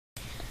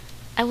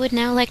I would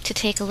now like to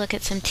take a look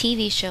at some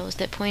TV shows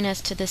that point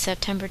us to the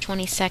September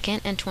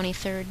 22nd and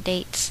 23rd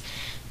dates.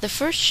 The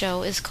first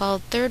show is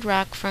called Third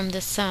Rock from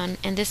the Sun,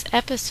 and this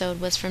episode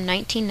was from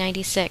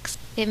 1996.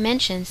 It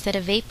mentions that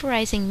a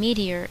vaporizing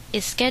meteor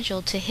is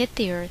scheduled to hit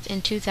the Earth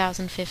in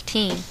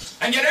 2015.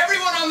 And yet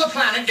everyone on the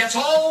planet gets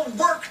all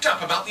worked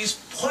up about these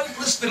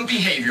pointless little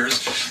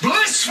behaviors,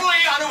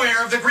 blissfully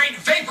unaware of the great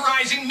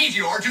vaporizing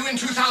meteor due in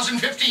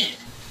 2015.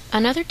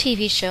 Another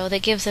TV show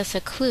that gives us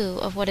a clue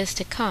of what is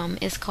to come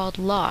is called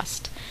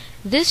Lost.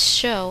 This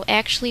show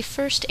actually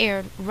first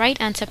aired right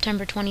on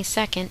September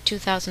 22nd,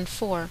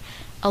 2004,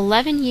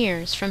 11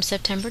 years from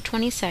September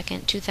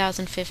 22nd,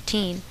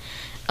 2015.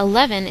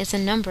 11 is a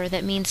number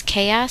that means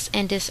chaos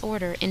and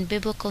disorder in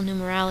biblical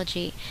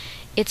numerology.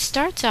 It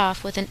starts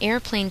off with an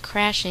airplane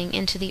crashing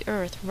into the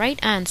Earth right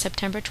on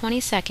September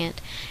 22nd,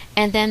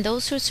 and then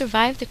those who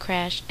survive the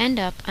crash end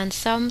up on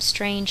some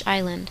strange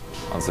island.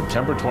 On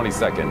September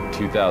 22nd,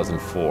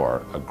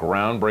 2004, a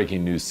groundbreaking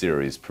new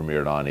series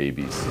premiered on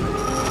ABC.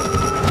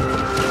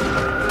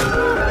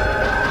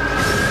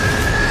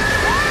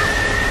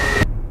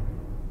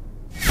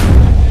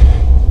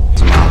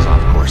 Miles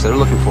off course. They're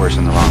looking for us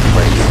in the wrong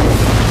place.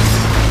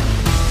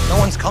 No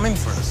one's coming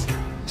for us.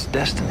 It's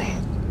destiny.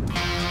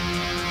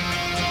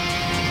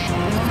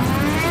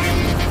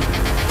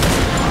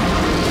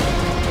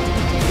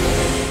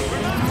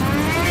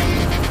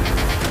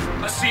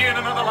 I'll see you in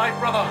another life,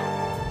 brother.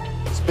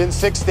 It's been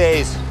 6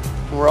 days,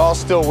 and we're all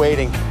still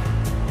waiting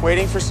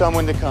for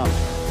someone to come.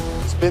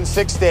 It's been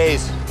 6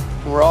 days,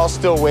 and we're all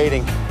still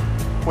waiting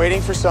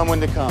for someone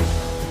to come.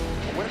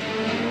 When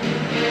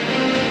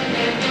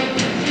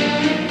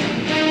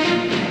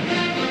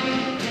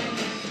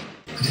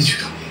did you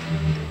come here?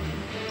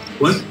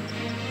 What?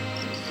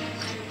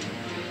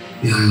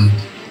 The island.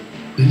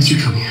 When did you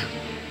come here?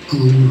 How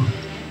long ago?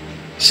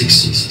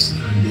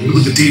 69 days. What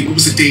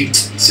was the date?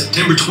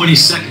 September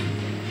 22nd.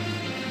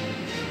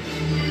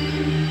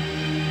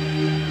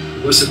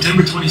 It was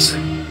September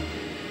 22nd.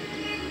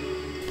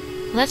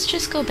 Let's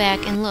just go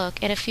back and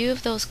look at a few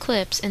of those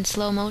clips in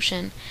slow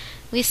motion.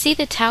 We see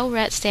the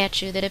Tauret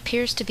statue that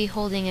appears to be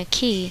holding a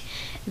key,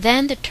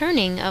 then the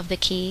turning of the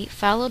key,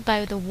 followed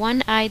by the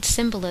one-eyed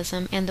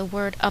symbolism and the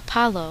word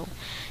Apollo.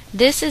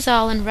 This is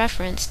all in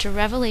reference to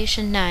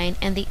Revelation 9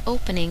 and the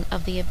opening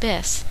of the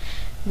abyss,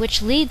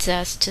 which leads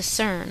us to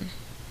CERN.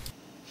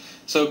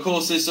 So of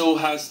course this all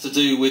has to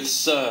do with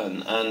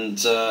CERN,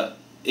 and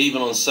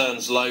even on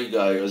CERN's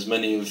logo, as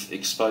many have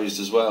exposed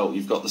as well,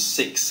 you've got the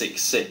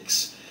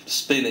 666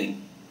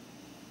 spinning.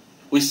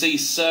 We see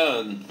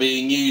CERN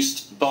being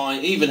used by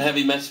even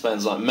heavy metal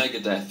bands like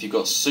Megadeth. You've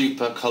got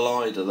Super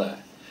Collider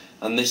there,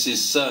 and this is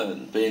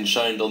CERN being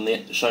shown on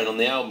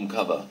the album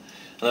cover.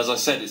 And as I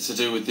said, it's to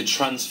do with the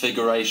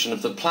transfiguration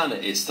of the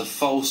planet. It's the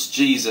false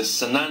Jesus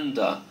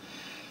Sananda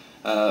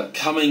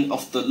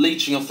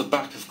leeching off the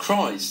back of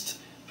Christ,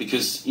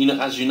 because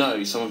as you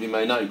know, some of you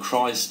may know,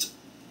 Christ,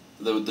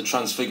 the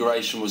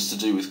transfiguration was to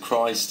do with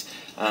Christ,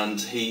 and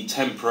he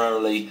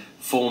temporarily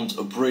formed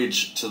a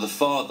bridge to the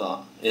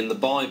Father in the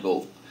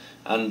Bible,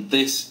 and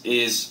this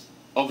is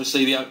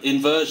obviously the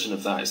inversion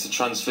of that. It's the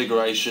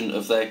transfiguration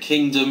of their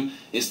kingdom,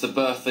 it's the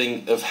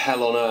birthing of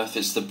hell on earth,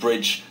 it's the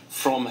bridge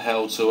from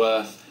hell to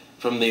earth,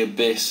 from the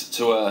abyss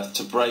to earth,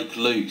 to break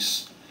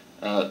loose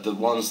the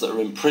ones that are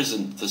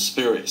imprisoned, the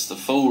spirits, the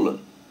fallen,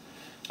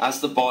 as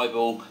the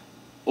Bible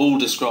all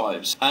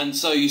describes. And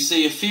so you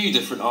see a few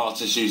different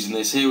artists using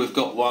this. Here we've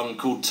got one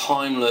called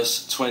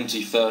Timeless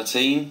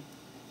 2013,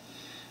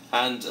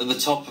 and at the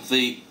top of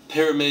the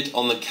pyramid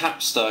on the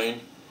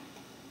capstone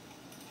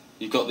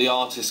you've got the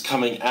artist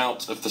coming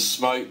out of the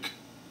smoke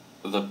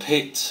of the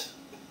pit,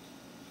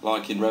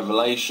 like in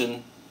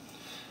Revelation,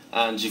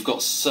 and you've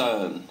got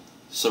CERN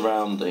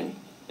surrounding.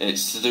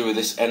 It's to do with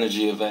this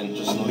energy event.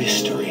 A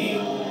mystery.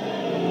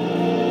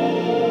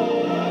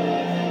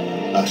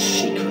 A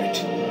secret.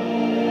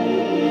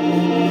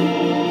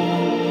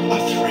 A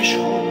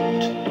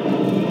threshold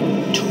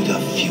to the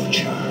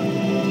future.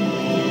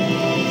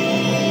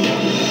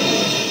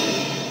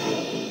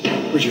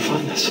 Where'd you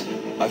find this?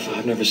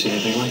 I've never seen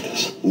anything like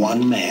this.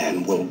 One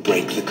man will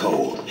break the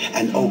code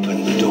and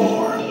open the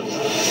door.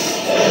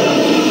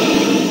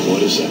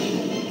 What is that?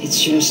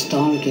 It's your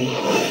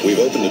Stargate. We've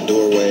opened a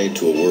doorway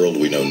to a world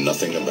we know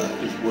nothing about.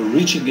 We're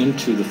reaching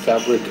into the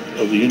fabric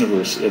of the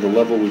universe at a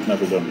level we've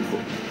never done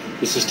before.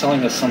 This is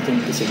telling us something.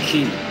 It's a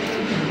key.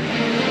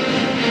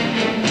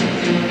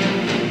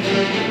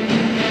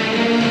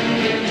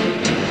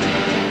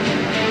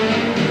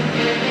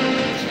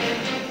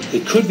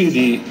 It could be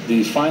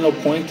the final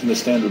point in the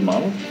standard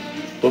model,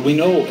 but we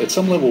know at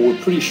some level we're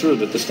pretty sure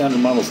that the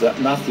standard model is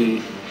not the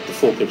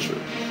full picture.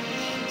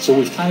 So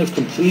we've kind of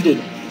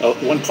completed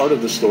one part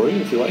of the story,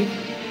 if you like,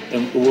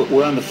 and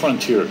we're on the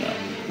frontier now.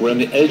 We're on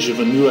the edge of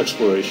a new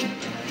exploration.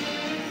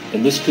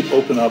 And this could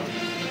open up,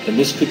 and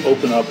this could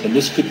open up, and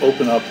this could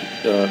open up.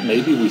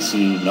 Maybe we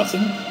see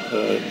nothing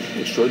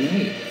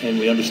extraordinary, and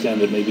we understand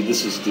that maybe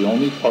this is the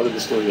only part of the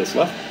story that's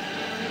left.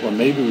 or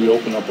maybe we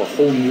open up a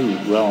whole new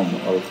realm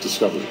of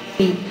discovery.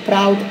 Be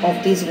proud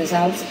of these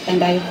results,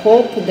 and I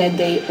hope that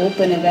they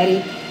open a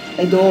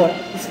door,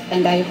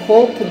 and I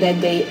hope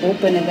that they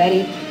open a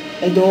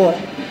door.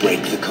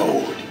 Break the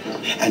code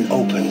and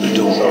open the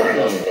door. Sorry,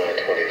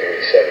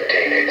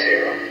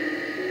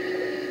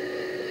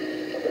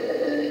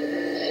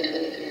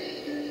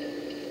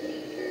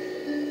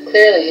 923-1780.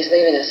 Clearly he's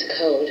leaving us a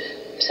code.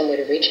 Some way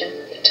to reach him.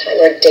 Time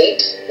or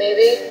date,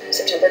 maybe?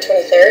 September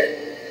 23rd?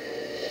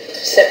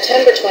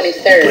 September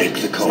 23rd.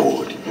 Break the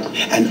code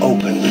and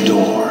open the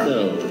door.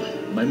 So,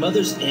 my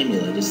mother's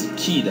amulet is the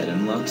key that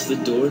unlocks the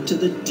door to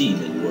the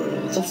demon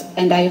world.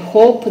 And I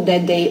hope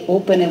that they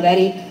open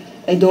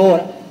a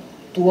door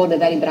toward a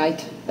very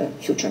bright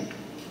future.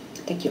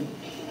 Thank you.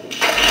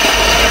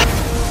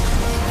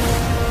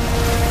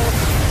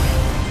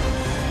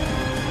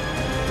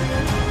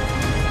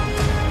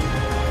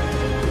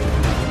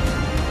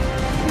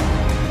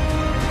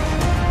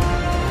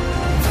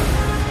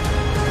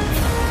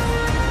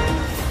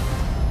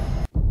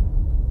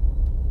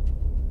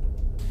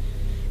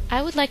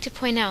 I would like to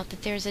point out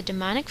that there is a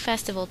demonic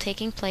festival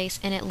taking place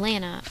in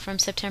Atlanta from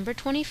September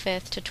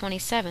 25th to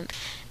 27th.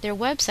 Their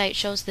website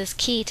shows this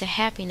key to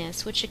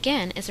happiness, which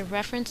again is a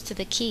reference to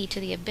the key to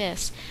the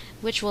abyss,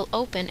 which will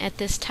open at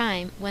this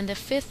time when the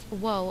fifth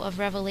woe of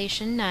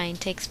Revelation 9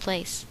 takes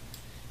place.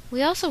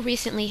 We also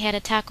recently had a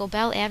Taco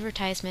Bell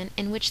advertisement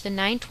in which the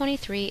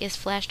 923 is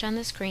flashed on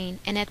the screen,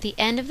 and at the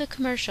end of the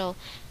commercial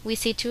we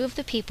see two of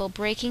the people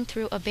breaking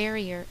through a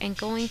barrier and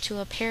going to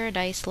a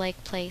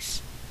paradise-like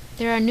place.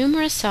 There are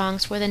numerous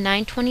songs where the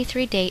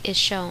 923 date is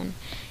shown.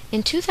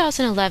 In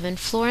 2011,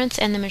 Florence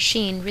and the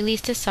Machine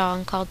released a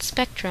song called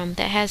Spectrum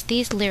that has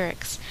these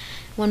lyrics: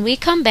 "When we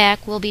come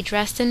back, we'll be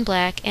dressed in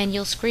black, and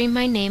you'll scream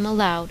my name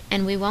aloud,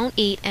 and we won't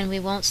eat and we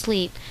won't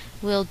sleep,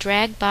 we'll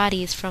drag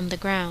bodies from the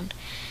ground."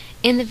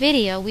 In the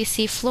video, we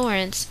see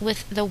Florence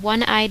with the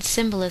one-eyed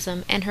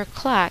symbolism and her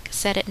clock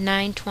set at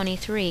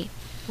 9:23.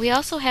 We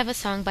also have a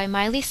song by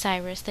Miley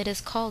Cyrus that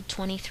is called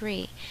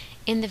 23.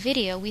 In the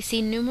video, we see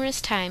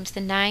numerous times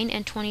the 9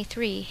 and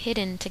 23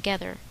 hidden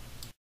together.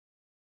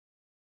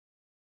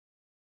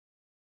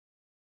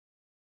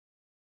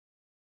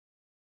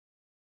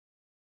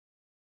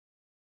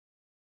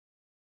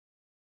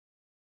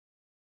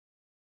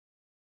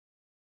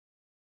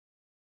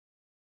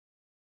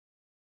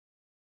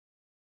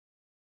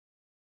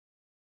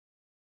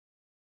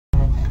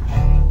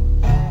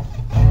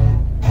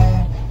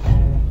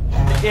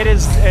 It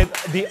is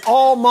the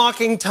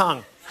all-mocking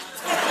tongue.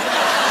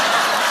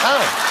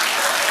 Oh.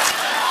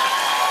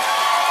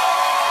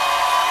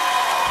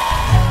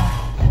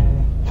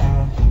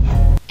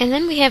 And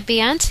then we have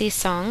Beyoncé's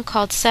song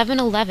called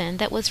 7-Eleven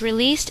that was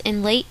released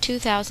in late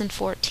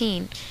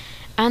 2014.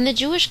 On the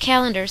Jewish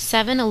calendar,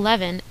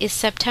 7-Eleven is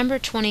September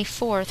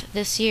 24th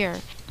this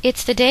year.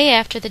 It's the day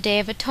after the Day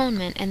of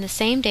Atonement and the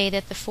same day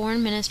that the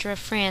Foreign Minister of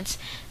France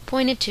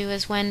pointed to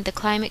as when the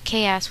climate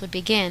chaos would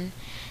begin.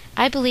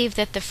 I believe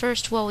that the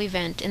first woe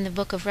event in the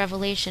book of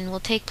Revelation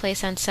will take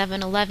place on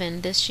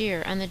 7-Eleven this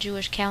year on the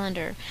Jewish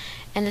calendar,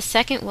 and the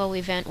second woe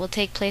event will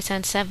take place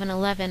on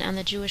 7-Eleven on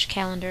the Jewish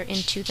calendar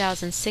in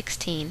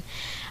 2016.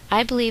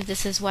 I believe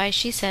this is why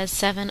she says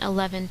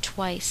 7-Eleven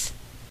twice.